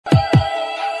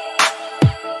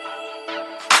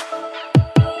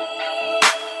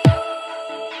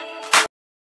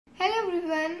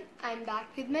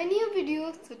back with my new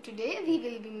video. So today we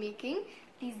will be making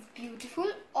these beautiful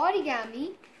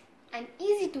origami and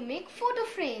easy to make photo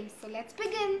frames. So let's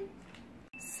begin.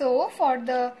 So for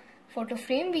the photo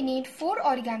frame we need 4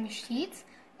 origami sheets,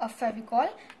 a Fevicol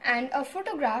and a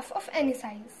photograph of any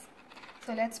size.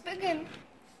 So let's begin.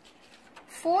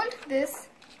 Fold this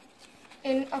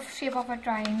in a shape of a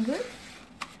triangle.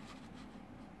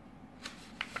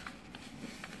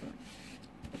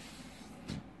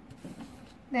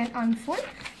 Then unfold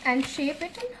and shape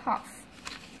it in half.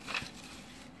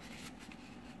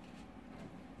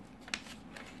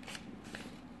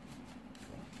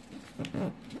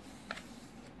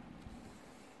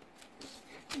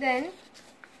 Then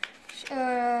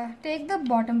take the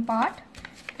bottom part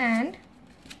and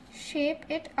shape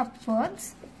it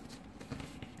upwards.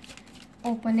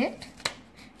 Open it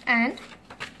and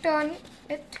turn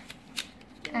it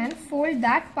and fold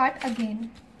that part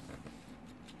again.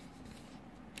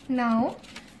 Now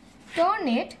turn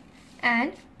it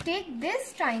and take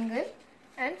this triangle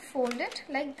and fold it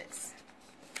like this.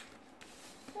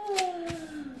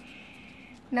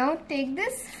 Now take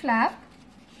this flap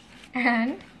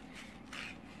and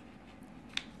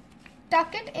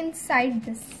tuck it inside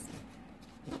this.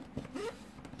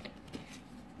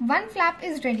 One flap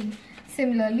is ready.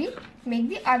 Similarly, make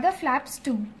the other flaps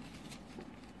too.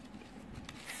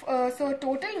 So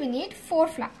total we need 4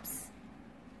 flaps.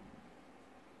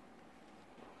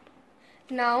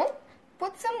 Now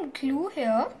put some glue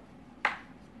here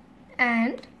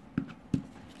and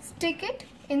stick it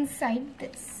inside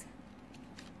this.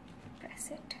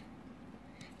 Press it.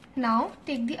 Now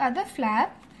take the other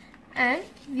flap and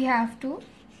we have to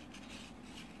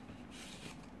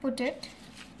put it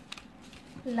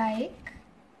like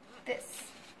this.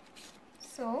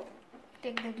 So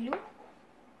take the glue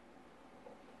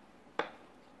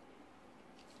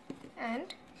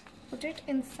and put it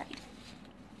inside.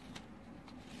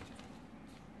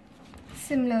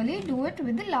 Similarly, do it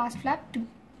with the last flap too.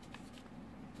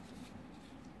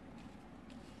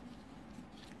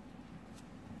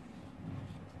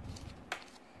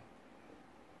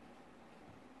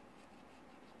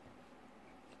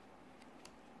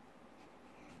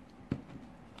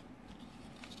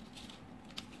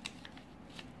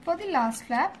 For the last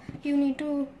flap, you need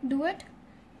to do it,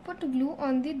 put glue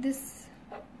on this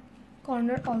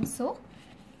corner also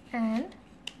and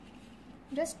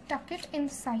just tuck it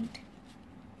inside.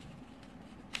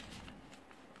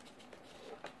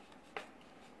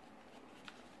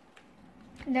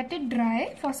 Let it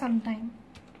dry for some time.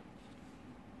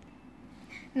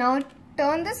 Now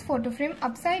turn this photo frame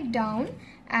upside down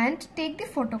and take the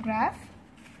photograph,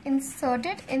 insert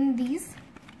it in these.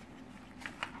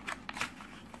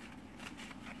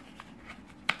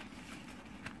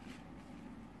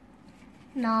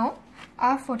 Now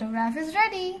our photograph is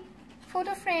ready.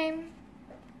 Photo frame.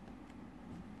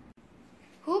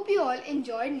 Hope you all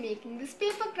enjoyed making this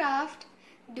paper craft.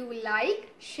 Do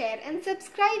like, share and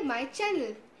subscribe my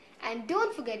channel. And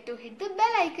don't forget to hit the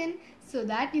bell icon so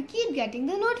that you keep getting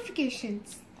the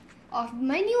notifications of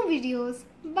my new videos.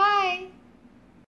 Bye.